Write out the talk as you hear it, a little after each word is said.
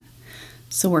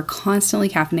So we're constantly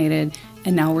caffeinated,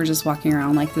 and now we're just walking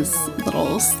around like this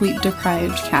little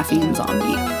sleep-deprived caffeine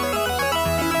zombie.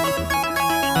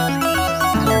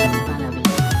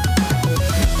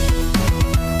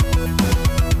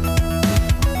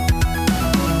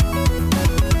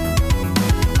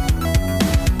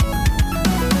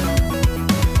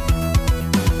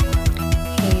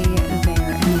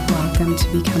 To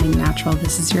Becoming Natural.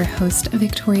 This is your host,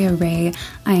 Victoria Ray.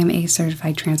 I am a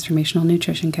certified transformational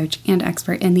nutrition coach and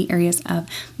expert in the areas of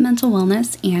mental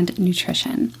wellness and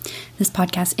nutrition. This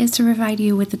podcast is to provide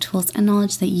you with the tools and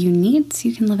knowledge that you need so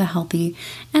you can live a healthy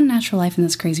and natural life in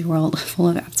this crazy world full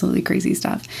of absolutely crazy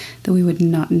stuff that we would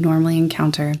not normally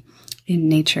encounter in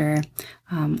nature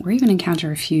or even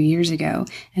encounter a few years ago.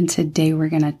 And today we're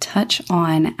going to touch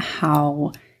on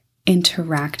how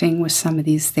interacting with some of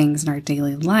these things in our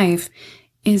daily life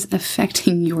is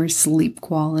affecting your sleep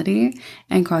quality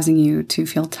and causing you to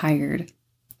feel tired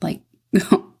like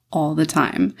all the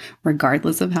time,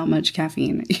 regardless of how much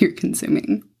caffeine you're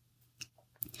consuming.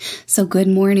 So good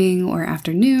morning or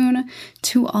afternoon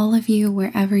to all of you,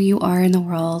 wherever you are in the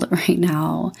world right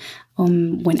now,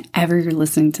 whenever you're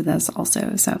listening to this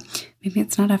also. So maybe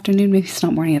it's not afternoon, maybe it's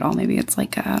not morning at all. Maybe it's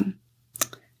like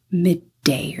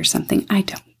midday or something. I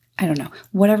don't know.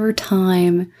 Whatever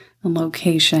time and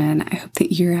location, I hope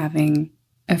that you're having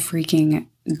a freaking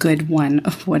good one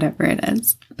of whatever it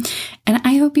is. And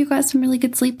I hope you got some really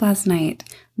good sleep last night,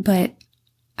 but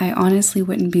I honestly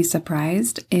wouldn't be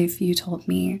surprised if you told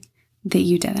me that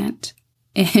you didn't.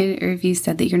 Or if you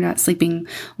said that you're not sleeping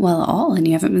well at all and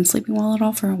you haven't been sleeping well at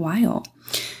all for a while.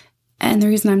 And the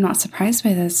reason I'm not surprised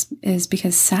by this is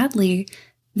because sadly,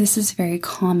 this is very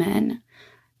common.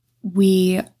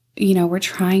 We're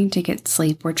trying to get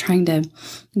sleep. We're trying to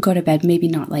go to bed, maybe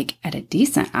not like at a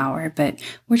decent hour, but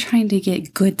we're trying to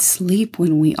get good sleep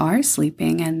when we are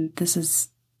sleeping. And this is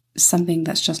something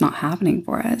that's just not happening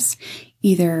for us.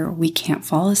 Either we can't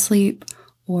fall asleep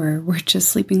or we're just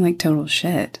sleeping like total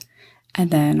shit.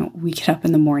 And then we get up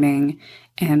in the morning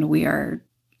and we are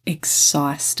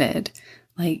exhausted.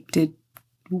 Like, did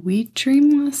we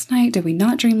dream last night? Did we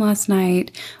not dream last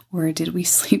night? Or did we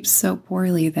sleep so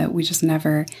poorly that we just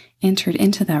never entered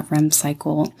into that REM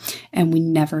cycle and we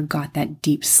never got that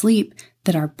deep sleep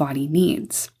that our body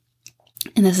needs?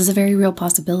 And this is a very real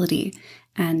possibility.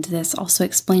 And this also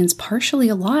explains partially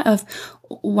a lot of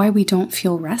why we don't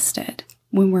feel rested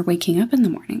when we're waking up in the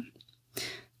morning.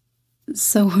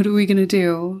 So what are we going to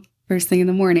do first thing in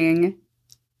the morning?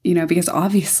 Because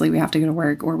obviously we have to go to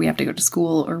work or we have to go to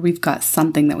school or we've got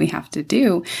something that we have to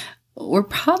do. We're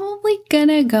probably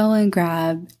gonna go and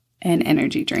grab an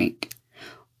energy drink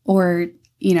or,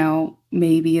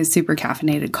 maybe a super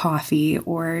caffeinated coffee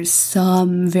or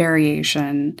some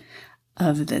variation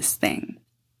of this thing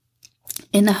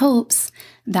in the hopes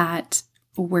that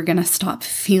we're gonna stop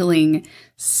feeling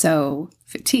so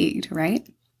fatigued, right?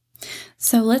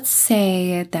 So let's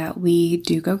say that we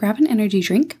do go grab an energy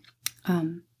drink.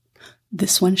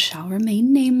 This one shall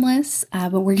remain nameless,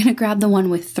 but we're going to grab the one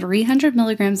with 300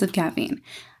 milligrams of caffeine.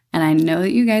 And I know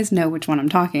that you guys know which one I'm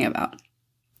talking about.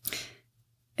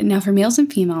 Now, for males and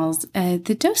females,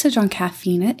 the dosage on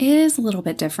caffeine is a little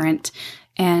bit different.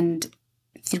 And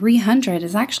 300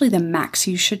 is actually the max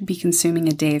you should be consuming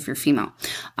a day if you're female.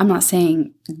 I'm not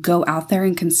saying go out there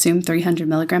and consume 300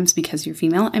 milligrams because you're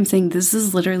female. I'm saying this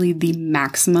is literally the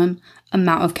maximum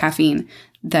amount of caffeine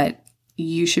that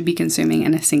you should be consuming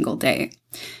in a single day.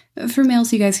 For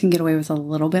males, you guys can get away with a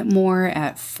little bit more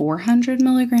at 400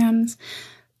 milligrams.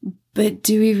 But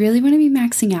do we really want to be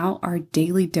maxing out our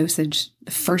daily dosage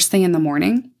the first thing in the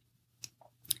morning?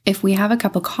 If we have a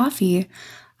cup of coffee,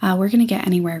 we're going to get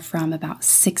anywhere from about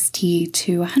 60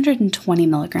 to 120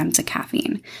 milligrams of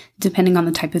caffeine, depending on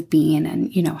the type of bean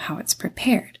and, how it's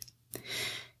prepared.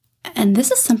 And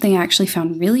this is something I actually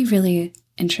found really, really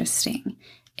interesting.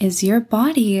 Is your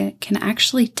body can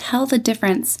actually tell the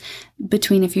difference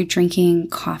between if you're drinking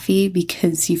coffee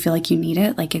because you feel like you need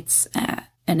it, like it's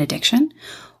an addiction,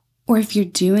 or if you're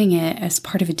doing it as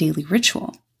part of a daily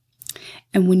ritual.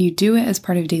 And when you do it as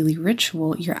part of a daily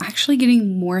ritual, you're actually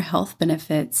getting more health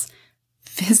benefits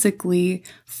physically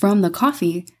from the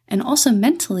coffee and also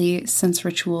mentally, since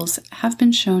rituals have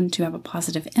been shown to have a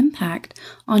positive impact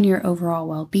on your overall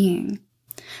well-being.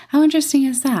 How interesting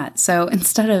is that? So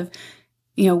instead of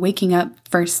waking up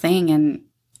first thing and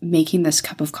making this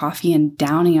cup of coffee and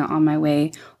downing it on my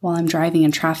way while I'm driving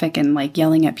in traffic and like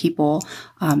yelling at people.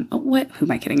 Who am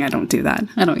I kidding? I don't do that.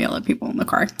 I don't yell at people in the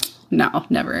car. No,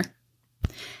 never.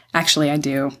 Actually, I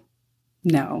do.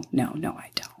 No,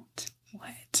 I don't.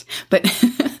 What? But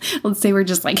let's say we're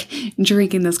just like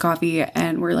drinking this coffee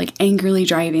and we're like angrily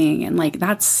driving, and like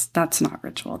that's not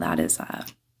ritual.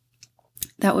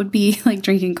 That would be like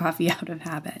drinking coffee out of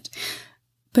habit.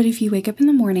 But if you wake up in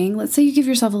the morning, let's say you give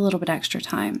yourself a little bit extra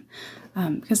time,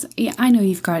 because I know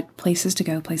you've got places to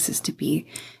go, places to be.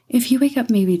 If you wake up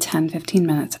maybe 10, 15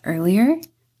 minutes earlier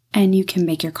and you can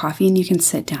make your coffee and you can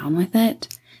sit down with it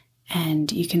and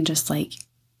you can just like,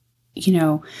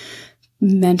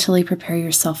 mentally prepare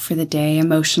yourself for the day,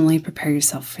 emotionally prepare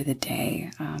yourself for the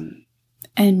day,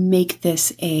 and make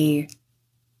this a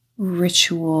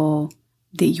ritual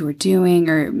that you're doing,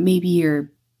 or maybe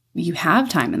you have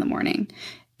time in the morning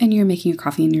and you're making your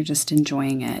coffee and you're just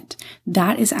enjoying it.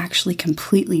 That is actually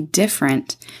completely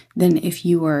different than if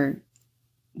you are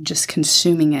just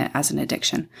consuming it as an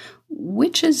addiction,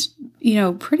 which is,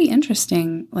 pretty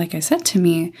interesting, like I said, to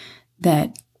me,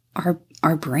 that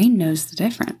our brain knows the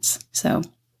difference. So,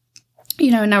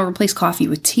 now replace coffee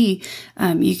with tea.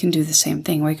 You can do the same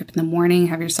thing. Wake up in the morning,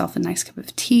 have yourself a nice cup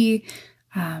of tea.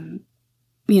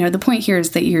 The point here is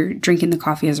that you're drinking the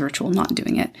coffee as a ritual, not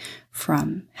doing it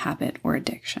from habit or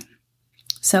addiction.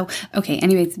 So, okay,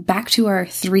 anyways, back to our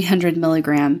 300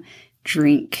 milligram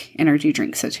energy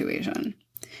drink situation.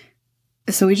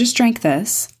 So we just drank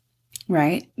this,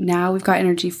 right? Now we've got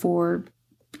energy for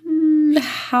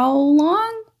how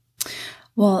long?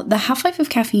 Well, the half-life of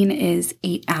caffeine is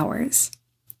 8 hours.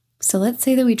 So let's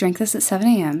say that we drank this at 7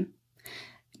 a.m.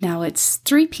 Now it's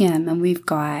 3 p.m. and we've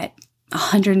got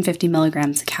 150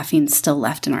 milligrams of caffeine still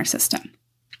left in our system.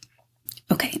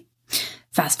 Okay,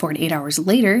 fast forward 8 hours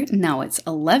later, now it's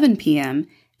 11 p.m.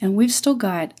 and we've still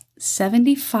got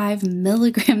 75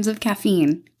 milligrams of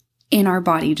caffeine in our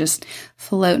body, just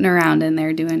floating around in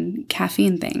there doing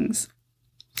caffeine things.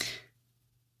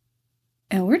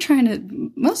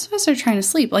 And most of us are trying to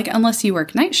sleep, like unless you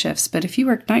work night shifts. But if you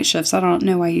work night shifts, I don't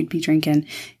know why you'd be drinking,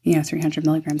 300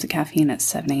 milligrams of caffeine at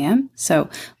 7 a.m. So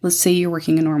let's say you're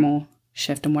working a normal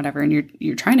shift and whatever, and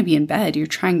you're trying to be in bed, you're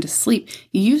trying to sleep.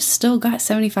 You've still got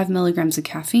 75 milligrams of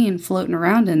caffeine floating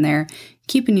around in there,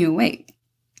 keeping you awake.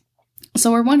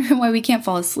 So we're wondering why we can't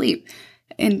fall asleep.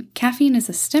 And caffeine is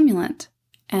a stimulant,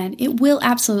 and it will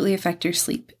absolutely affect your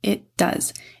sleep. It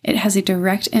does. It has a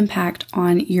direct impact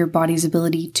on your body's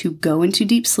ability to go into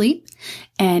deep sleep,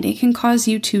 and it can cause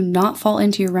you to not fall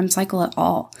into your REM cycle at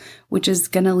all, which is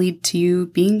going to lead to you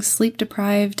being sleep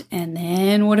deprived. And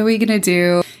then what are we going to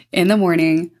do in the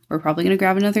morning? We're probably going to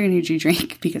grab another energy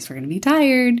drink because we're going to be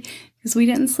tired because we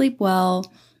didn't sleep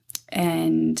well.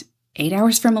 And 8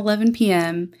 hours from 11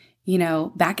 p.m.,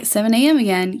 back at 7 a.m.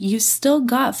 again, you still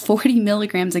got 40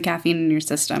 milligrams of caffeine in your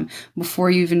system before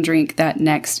you even drink that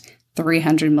next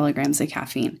 300 milligrams of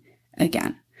caffeine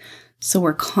again. So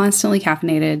we're constantly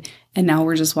caffeinated, and now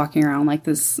we're just walking around like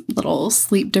this little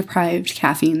sleep-deprived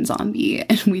caffeine zombie,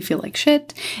 and we feel like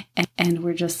shit, and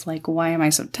we're just like, why am I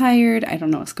so tired? I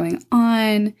don't know what's going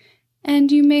on.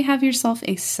 And you may have yourself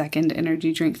a second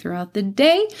energy drink throughout the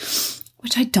day,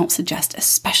 which I don't suggest,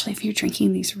 especially if you're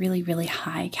drinking these really, really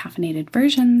high caffeinated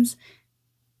versions,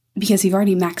 because you've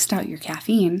already maxed out your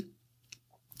caffeine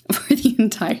for the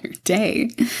entire day.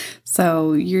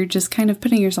 So you're just kind of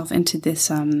putting yourself into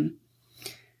this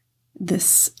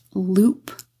this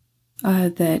loop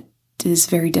that is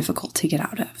very difficult to get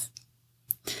out of.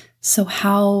 So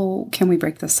how can we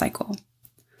break this cycle?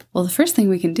 Well, the first thing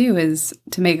we can do is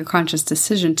to make a conscious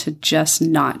decision to just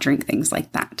not drink things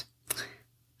like that.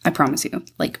 I promise you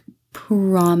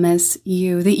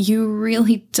that you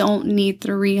really don't need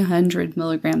 300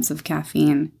 milligrams of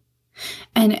caffeine.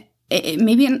 And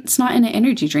maybe it's not in an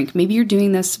energy drink. Maybe you're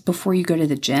doing this before you go to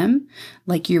the gym,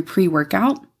 like your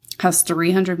pre-workout has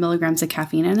 300 milligrams of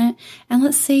caffeine in it. And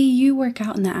let's say you work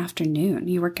out in the afternoon,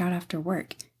 you work out after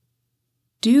work.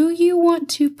 Do you want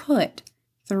to put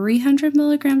 300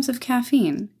 milligrams of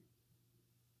caffeine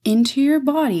into your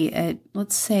body at,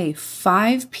 let's say,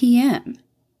 5 p.m.?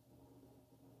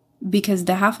 Because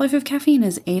the half-life of caffeine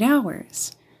is 8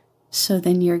 hours. So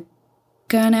then you're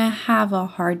gonna have a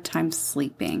hard time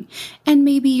sleeping. And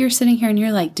maybe you're sitting here and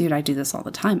you're like, dude, I do this all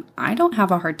the time. I don't have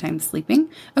a hard time sleeping.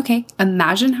 Okay,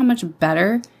 imagine how much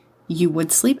better you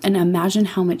would sleep, and imagine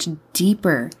how much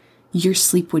deeper your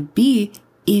sleep would be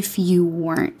if you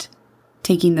weren't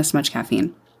taking this much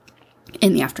caffeine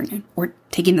in the afternoon, or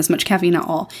taking this much caffeine at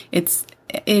all. It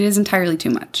is entirely too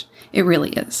much. It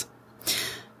really is.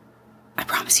 I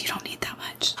promise you don't need that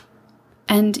much.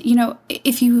 And,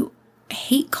 if you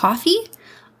hate coffee,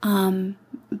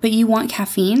 but you want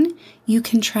caffeine, you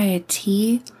can try a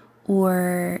tea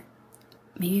or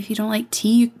maybe if you don't like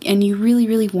tea and you really,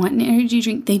 really want an energy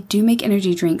drink, they do make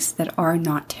energy drinks that are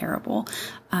not terrible.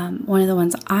 One of the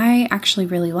ones I actually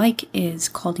really like is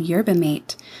called Yerba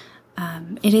Mate.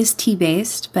 It is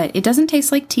tea-based, but it doesn't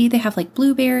taste like tea. They have like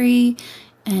blueberry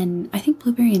and I think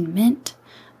blueberry and mint.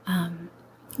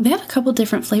 They have a couple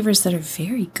different flavors that are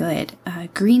very good.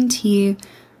 Green tea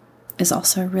is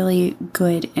also a really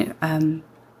good,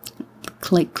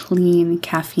 like clean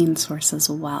caffeine source as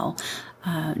well.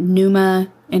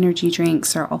 Numa energy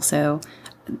drinks are also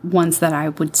ones that I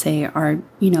would say are,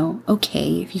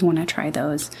 okay if you want to try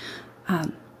those.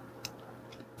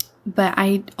 But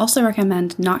I also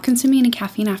recommend not consuming any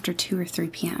caffeine after 2 or 3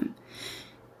 p.m.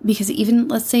 Because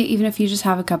let's say if you just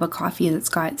have a cup of coffee that's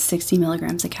got 60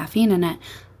 milligrams of caffeine in it,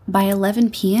 by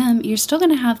 11 p.m., you're still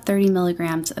going to have 30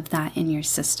 milligrams of that in your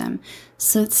system.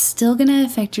 So it's still going to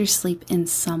affect your sleep in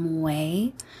some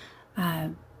way.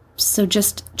 So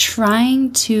just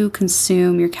trying to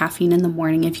consume your caffeine in the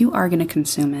morning, if you are going to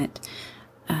consume it,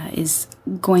 is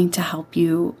going to help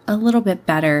you a little bit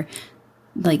better,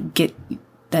 like get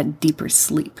that deeper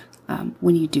sleep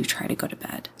when you do try to go to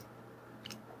bed.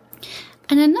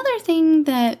 And another thing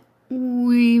that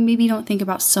we maybe don't think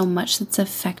about so much that's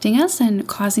affecting us and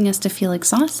causing us to feel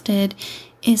exhausted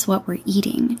is what we're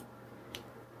eating.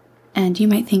 And you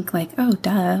might think like, oh,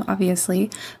 duh,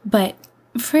 obviously. But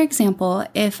for example,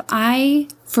 if I,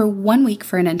 for 1 week,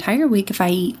 for an entire week, if I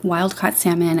eat wild-caught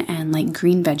salmon and like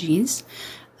green veggies,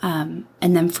 and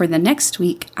then for the next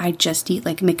week, I just eat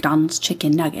like McDonald's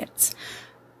chicken nuggets,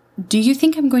 do you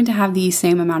think I'm going to have the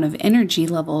same amount of energy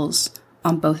levels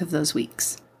on both of those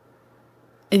weeks?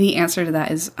 The answer to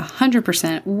that is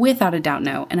 100% without a doubt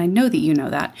no. And I know that you know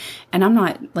that. And I'm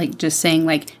not like just saying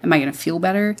like, am I going to feel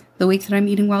better the week that I'm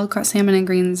eating wild-caught salmon and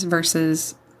greens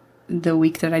versus the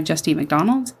week that I just eat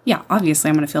McDonald's? Yeah, obviously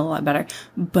I'm going to feel a lot better.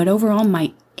 But overall,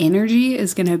 my energy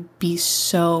is going to be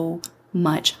so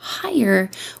much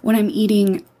higher when I'm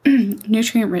eating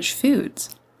nutrient-rich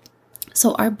foods.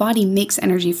 So our body makes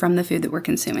energy from the food that we're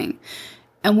consuming.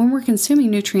 And when we're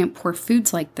consuming nutrient-poor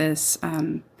foods like this,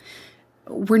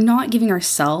 we're not giving our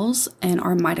cells and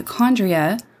our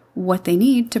mitochondria what they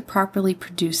need to properly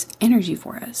produce energy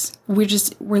for us.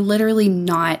 We're literally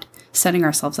not setting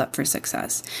ourselves up for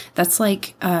success. That's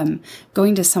like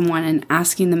going to someone and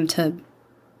asking them to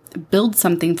build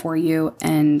something for you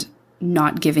and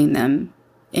not giving them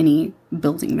any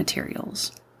building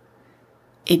materials.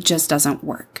 It just doesn't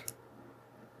work.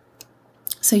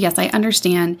 So yes, I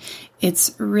understand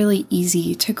it's really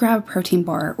easy to grab a protein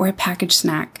bar or a packaged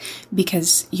snack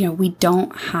because, we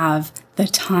don't have the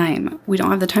time. We don't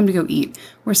have the time to go eat.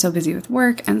 We're so busy with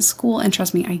work and school. And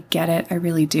trust me, I get it. I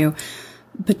really do.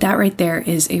 But that right there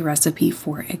is a recipe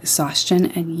for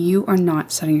exhaustion, and you are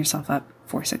not setting yourself up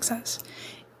for success.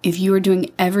 If you are doing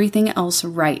everything else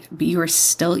right, but you are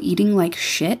still eating like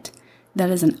shit, that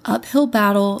is an uphill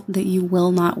battle that you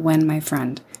will not win, my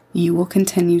friend. You will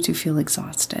continue to feel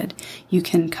exhausted. You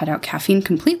can cut out caffeine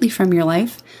completely from your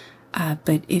life,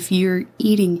 but if you're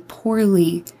eating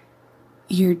poorly,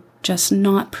 you're just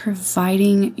not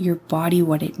providing your body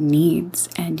what it needs,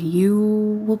 and you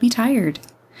will be tired.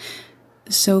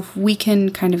 So if we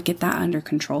can kind of get that under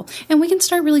control, and we can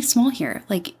start really small here.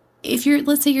 Like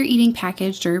let's say you're eating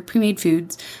packaged or pre-made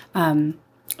foods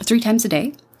 3 times a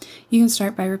day, you can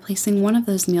start by replacing one of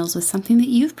those meals with something that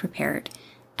you've prepared.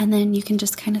 And then you can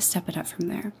just kind of step it up from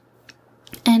there.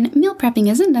 And meal prepping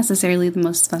isn't necessarily the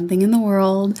most fun thing in the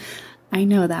world. I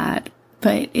know that,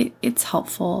 but it's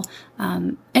helpful.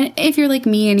 And if you're like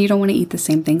me and you don't want to eat the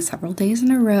same thing several days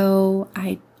in a row,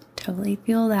 I totally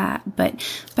feel that. But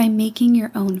by making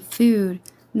your own food,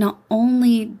 not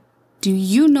only do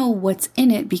you know what's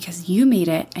in it because you made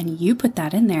it and you put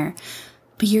that in there,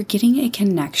 but you're getting a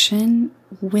connection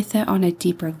with it on a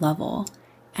deeper level.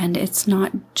 And it's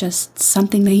not just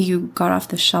something that you got off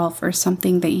the shelf or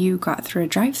something that you got through a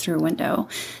drive-through window.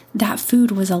 That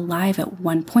food was alive at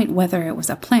one point, whether it was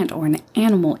a plant or an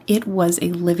animal. It was a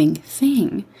living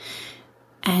thing.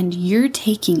 And you're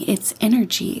taking its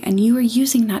energy and you are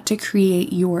using that to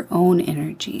create your own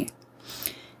energy.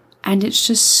 And it's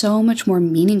just so much more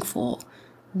meaningful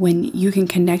when you can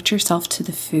connect yourself to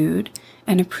the food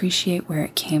and appreciate where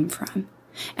it came from.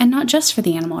 And not just for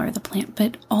the animal or the plant,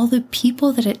 but all the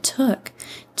people that it took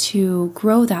to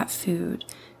grow that food,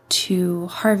 to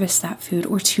harvest that food,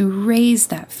 or to raise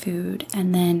that food,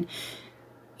 and then,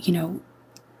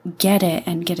 get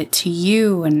it to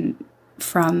you and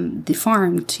from the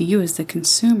farm to you as the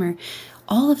consumer.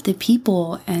 All of the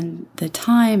people and the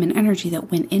time and energy that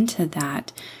went into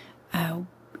that,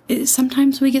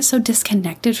 sometimes we get so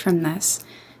disconnected from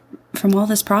all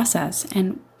this process,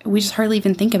 and we just hardly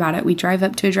even think about it. We drive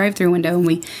up to a drive-through window and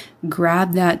we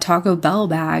grab that Taco Bell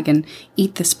bag and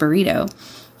eat this burrito.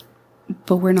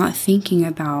 But we're not thinking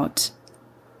about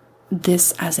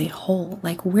this as a whole.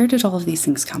 Like, where did all of these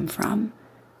things come from?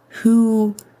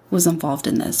 Who was involved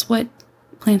in this? What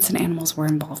plants and animals were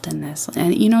involved in this?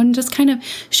 And, and just kind of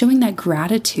showing that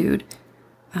gratitude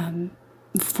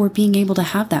for being able to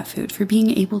have that food, for being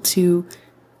able to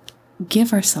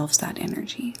give ourselves that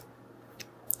energy.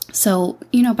 So,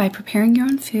 by preparing your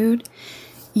own food,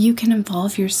 you can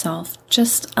involve yourself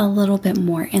just a little bit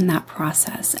more in that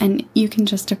process, and you can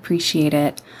just appreciate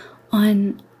it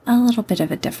on a little bit of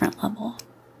a different level.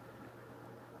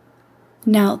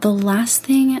 Now, the last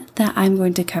thing that I'm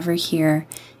going to cover here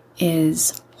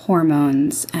is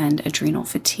hormones and adrenal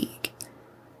fatigue.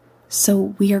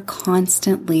 So we are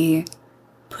constantly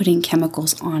putting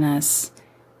chemicals on us,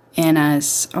 in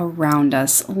us, around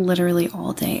us, literally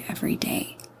all day, every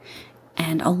day.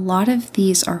 And a lot of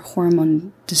these are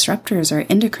hormone disruptors or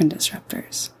endocrine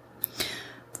disruptors.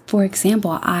 For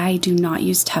example, I do not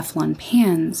use Teflon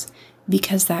pans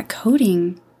because that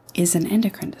coating is an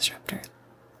endocrine disruptor.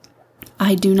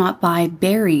 I do not buy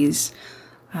berries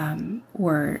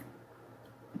or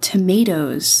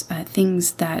tomatoes,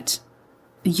 things that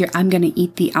I'm going to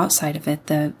eat the outside of it,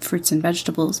 the fruits and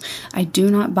vegetables. I do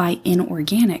not buy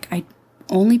inorganic. I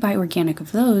only buy organic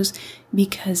of those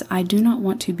because I do not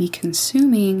want to be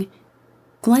consuming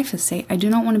glyphosate. I do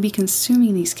not want to be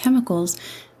consuming these chemicals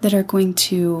that are going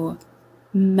to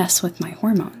mess with my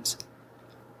hormones.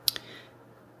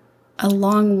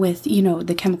 Along with,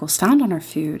 the chemicals found on our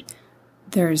food,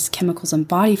 there's chemicals in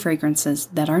body fragrances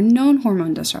that are known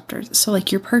hormone disruptors. So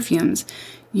like your perfumes,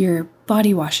 your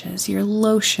body washes, your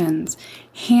lotions,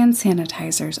 hand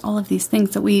sanitizers, all of these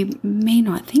things that we may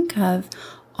not think of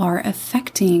are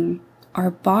affecting our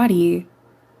body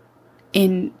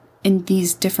in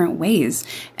these different ways,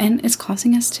 and it's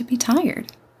causing us to be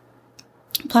tired.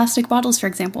 Plastic bottles, for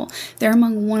example, they're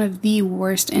among one of the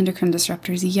worst endocrine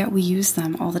disruptors, yet we use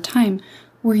them all the time.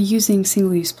 We're using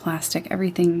single-use plastic.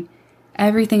 Everything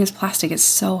is plastic. It's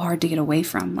so hard to get away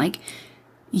from. Like,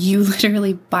 you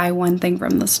literally buy one thing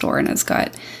from the store and it's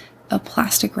got a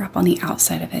plastic wrap on the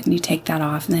outside of it, and you take that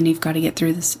off, and then you've got to get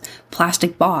through this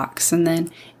plastic box, and then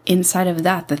inside of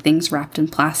that, the thing's wrapped in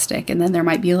plastic, and then there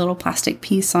might be a little plastic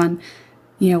piece on,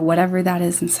 whatever that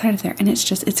is inside of there, and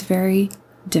it's very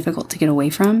difficult to get away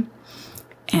from.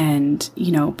 And,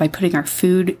 by putting our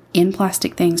food in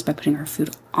plastic things, by putting our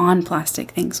food on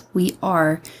plastic things, we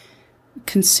are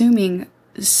consuming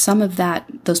some of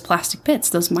those plastic bits,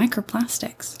 those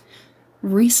microplastics.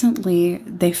 Recently,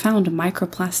 they found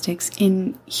microplastics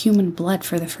in human blood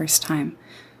for the first time.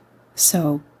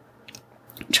 So,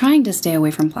 trying to stay away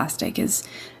from plastic is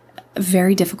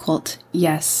very difficult,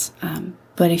 yes.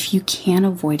 But if you can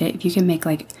avoid it, if you can make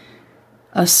like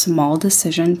a small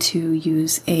decision to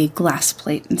use a glass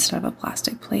plate instead of a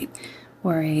plastic plate,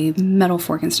 or a metal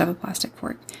fork instead of a plastic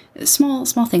fork, small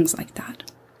things like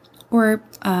that. Or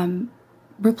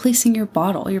replacing your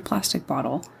plastic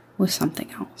bottle, with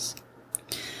something else.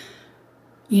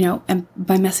 And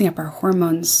by messing up our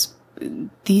hormones,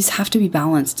 these have to be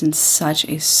balanced in such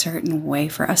a certain way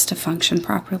for us to function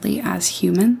properly as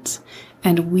humans.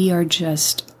 And we are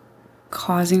just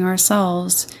causing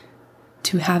ourselves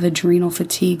to have adrenal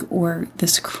fatigue or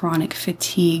this chronic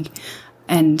fatigue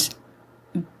and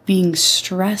being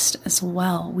stressed as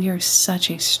well. We are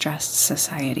such a stressed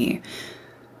society.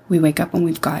 We wake up and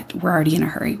we're already in a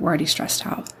hurry. We're already stressed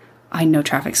out. I know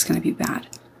traffic's going to be bad.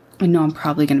 I know I'm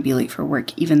probably going to be late for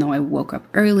work, even though I woke up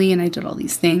early and I did all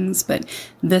these things, but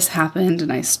this happened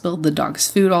and I spilled the dog's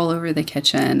food all over the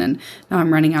kitchen, and now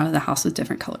I'm running out of the house with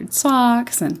different colored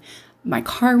socks and my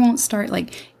car won't start.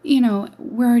 We're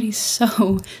already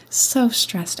so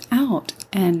stressed out,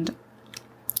 and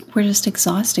we're just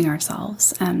exhausting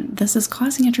ourselves, and this is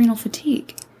causing adrenal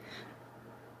fatigue.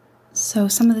 So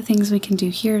some of the things we can do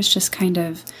here is just kind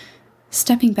of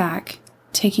stepping back,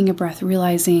 taking a breath,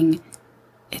 realizing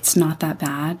it's not that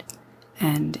bad,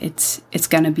 and it's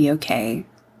going to be okay.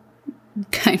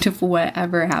 Kind of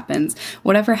whatever happens.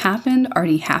 Whatever happened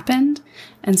already happened,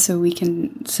 and so we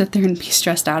can sit there and be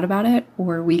stressed out about it,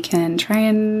 or we can try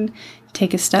and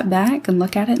take a step back and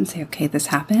look at it and say, okay, this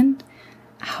happened.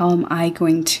 How am I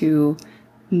going to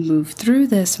move through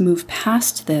this, move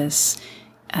past this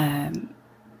in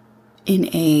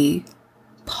a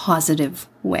positive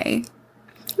way?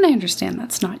 And I understand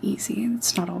that's not easy.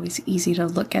 It's not always easy to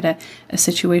look at a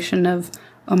situation of,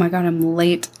 oh my God, I'm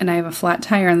late and I have a flat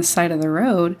tire on the side of the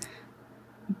road.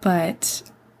 But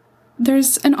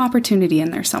there's an opportunity in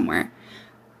there somewhere.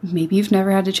 Maybe you've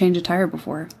never had to change a tire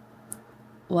before.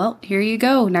 well, here you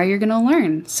go. Now you're going to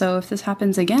learn. So if this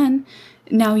happens again,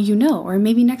 now you know. Or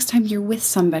maybe next time you're with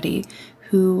somebody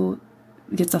who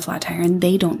gets a flat tire and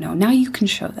they don't know. Now you can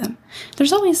show them.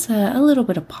 There's always a little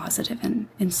bit of positive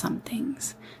in some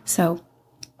things. So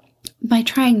by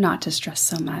trying not to stress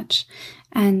so much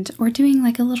or doing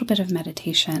like a little bit of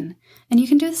meditation, and you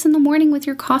can do this in the morning with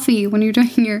your coffee when you're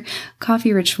doing your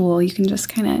coffee ritual, you can just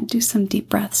kind of do some deep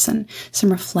breaths and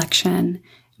some reflection,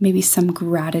 maybe some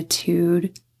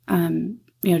gratitude,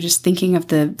 just thinking of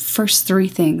the first 3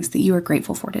 things that you are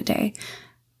grateful for today.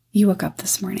 You woke up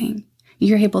this morning.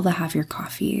 You're able to have your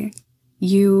coffee.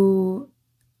 You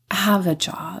have a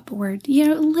job, or,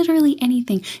 literally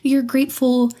anything. You're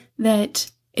grateful that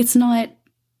it's not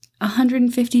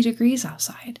 150 degrees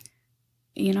outside,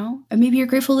 and maybe you're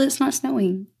grateful that it's not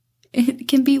snowing. It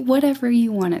can be whatever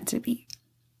you want it to be.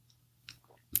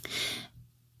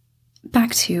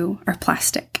 Back to our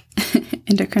plastic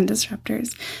endocrine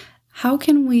disruptors. How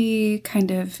can we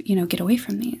kind of, get away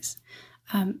from these?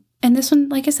 And this one,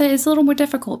 like I said, is a little more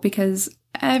difficult because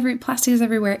plastic is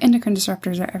everywhere. Endocrine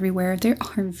disruptors are everywhere. They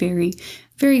are very,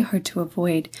 very hard to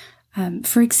avoid.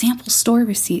 For example, store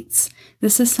receipts.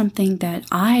 This is something that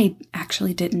I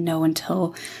actually didn't know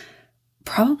until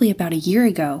probably about a year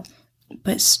ago.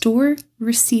 But store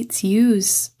receipts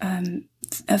use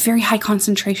a very high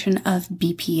concentration of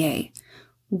BPA,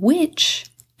 which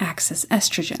acts as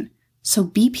estrogen. So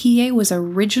BPA was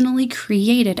originally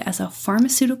created as a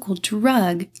pharmaceutical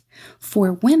drug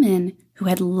for women who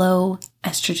had low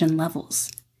estrogen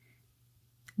levels.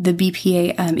 The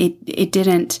BPA, it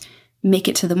didn't make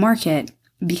it to the market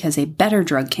because a better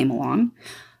drug came along.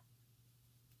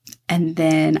 And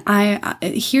then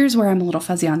here's where I'm a little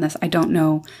fuzzy on this. I don't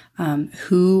know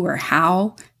who or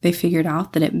how they figured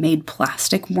out that it made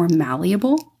plastic more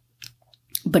malleable,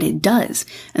 but it does.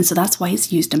 And so that's why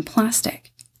it's used in plastic.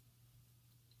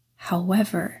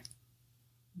 However,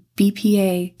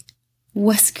 BPA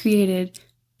was created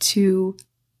to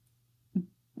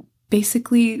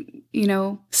basically,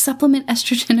 supplement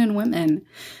estrogen in women.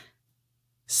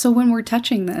 So when we're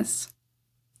touching this,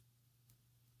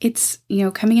 it's,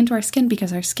 coming into our skin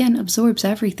because our skin absorbs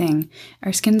everything.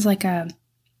 Our skin's like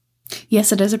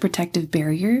yes, it is a protective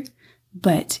barrier,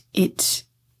 but it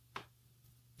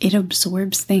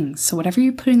absorbs things. So whatever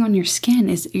you're putting on your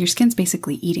skin's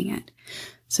basically eating it.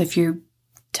 So if you're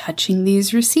touching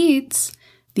these receipts,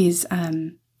 these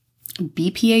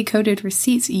BPA-coated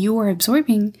receipts, you are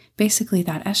absorbing basically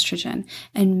that estrogen.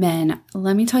 And men,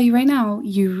 let me tell you right now,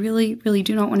 you really, really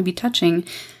do not want to be touching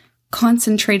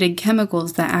concentrated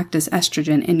chemicals that act as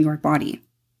estrogen in your body.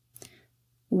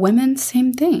 Women,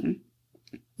 same thing.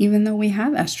 Even though we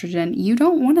have estrogen, you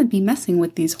don't want to be messing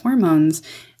with these hormones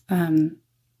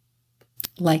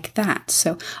like that.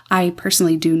 So I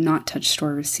personally do not touch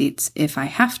store receipts. If I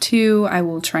have to, I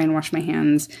will try and wash my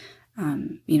hands,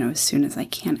 as soon as I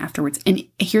can afterwards. And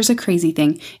here's a crazy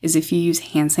thing is if you use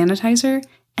hand sanitizer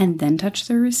and then touch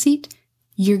the receipt,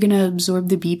 you're going to absorb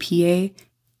the BPA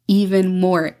even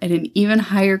more at an even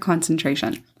higher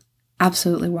concentration.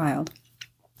 Absolutely wild.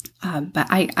 But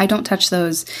I don't touch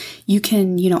those. You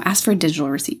can, ask for a digital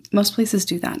receipt. Most places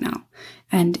do that now.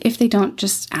 And if they don't,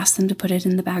 just ask them to put it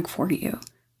in the bag for you.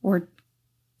 Or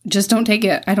just don't take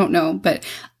it. I don't know. But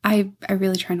I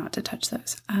really try not to touch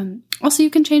those. Also, you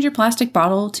can change your plastic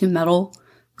bottle to metal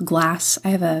glass. I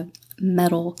have a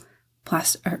metal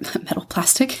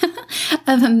plastic. I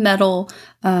have a metal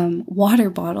water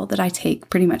bottle that I take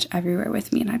pretty much everywhere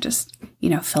with me, and I just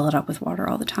fill it up with water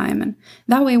all the time. And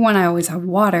that way, 1, I always have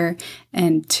water,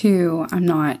 and 2, I'm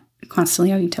not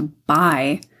constantly having to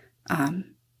buy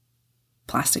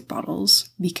plastic bottles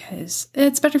because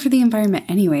it's better for the environment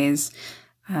anyways.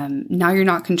 Now you're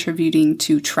not contributing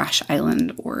to Trash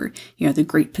Island or, the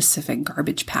Great Pacific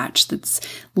Garbage Patch that's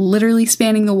literally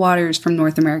spanning the waters from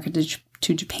North America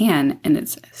to Japan. And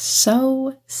it's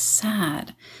so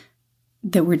sad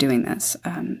that we're doing this.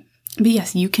 But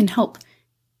yes, you can help.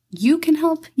 You can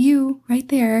help. You right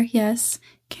there, yes,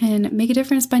 can make a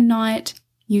difference by not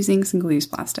using single-use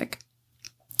plastic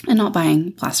and not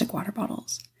buying plastic water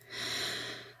bottles.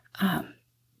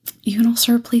 You can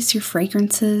also replace your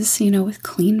fragrances, with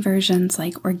clean versions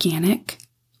like organic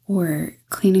or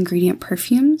clean ingredient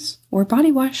perfumes or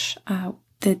body wash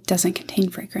that doesn't contain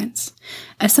fragrance.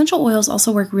 Essential oils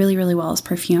also work really, really well as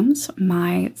perfumes.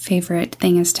 My favorite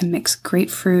thing is to mix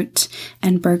grapefruit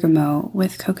and bergamot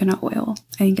with coconut oil.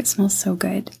 I think it smells so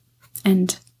good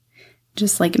and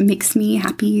just makes me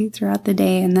happy throughout the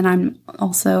day. And then I'm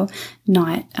also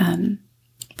not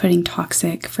putting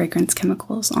toxic fragrance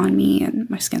chemicals on me and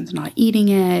my skin's not eating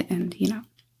it. And,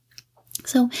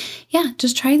 so yeah,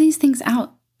 just try these things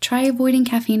out. Try avoiding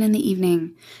caffeine in the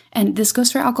evening. And this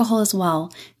goes for alcohol as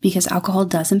well, because alcohol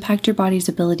does impact your body's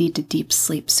ability to deep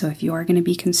sleep. So if you are going to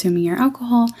be consuming your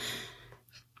alcohol,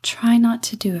 try not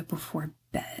to do it before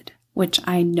bed, which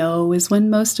I know is when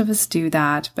most of us do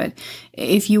that. But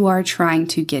if you are trying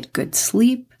to get good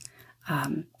sleep,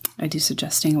 I do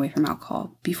suggest staying away from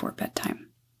alcohol before bedtime.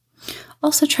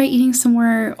 Also, try eating some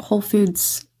more whole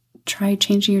foods. Try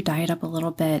changing your diet up a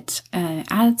little bit.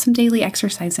 Add some daily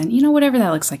exercise in, whatever that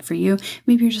looks like for you.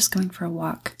 Maybe you're just going for a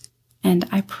walk. And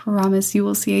I promise you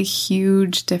will see a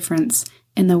huge difference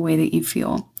in the way that you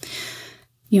feel.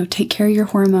 Take care of your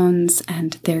hormones,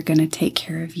 and they're going to take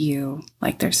care of you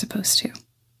like they're supposed to.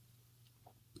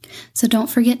 So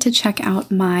don't forget to check out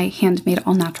my handmade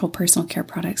all-natural personal care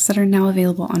products that are now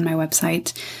available on my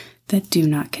website that do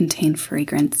not contain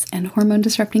fragrance and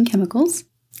hormone-disrupting chemicals.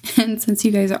 And since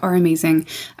you guys are amazing,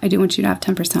 I do want you to have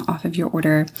 10% off of your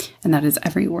order, and that is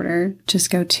every order. Just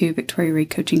go to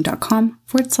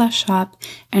victoriaraycoaching.com/shop,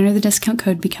 enter the discount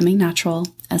code Becoming Natural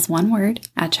as one word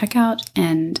at checkout,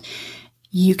 and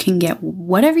you can get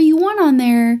whatever you want on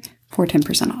there for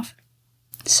 10% off.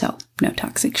 So no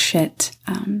toxic shit,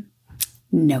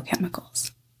 no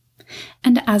chemicals.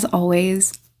 And as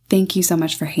always, thank you so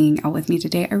much for hanging out with me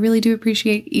today. I really do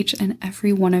appreciate each and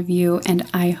every one of you, and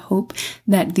I hope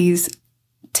that these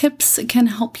tips can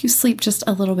help you sleep just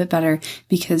a little bit better,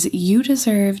 because you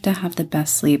deserve to have the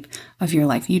best sleep of your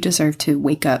life. You deserve to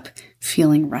wake up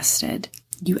feeling rested.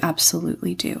 You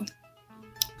absolutely do.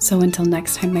 So until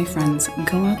next time, my friends,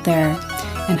 go out there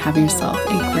and have yourself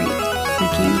a great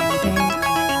freaking day.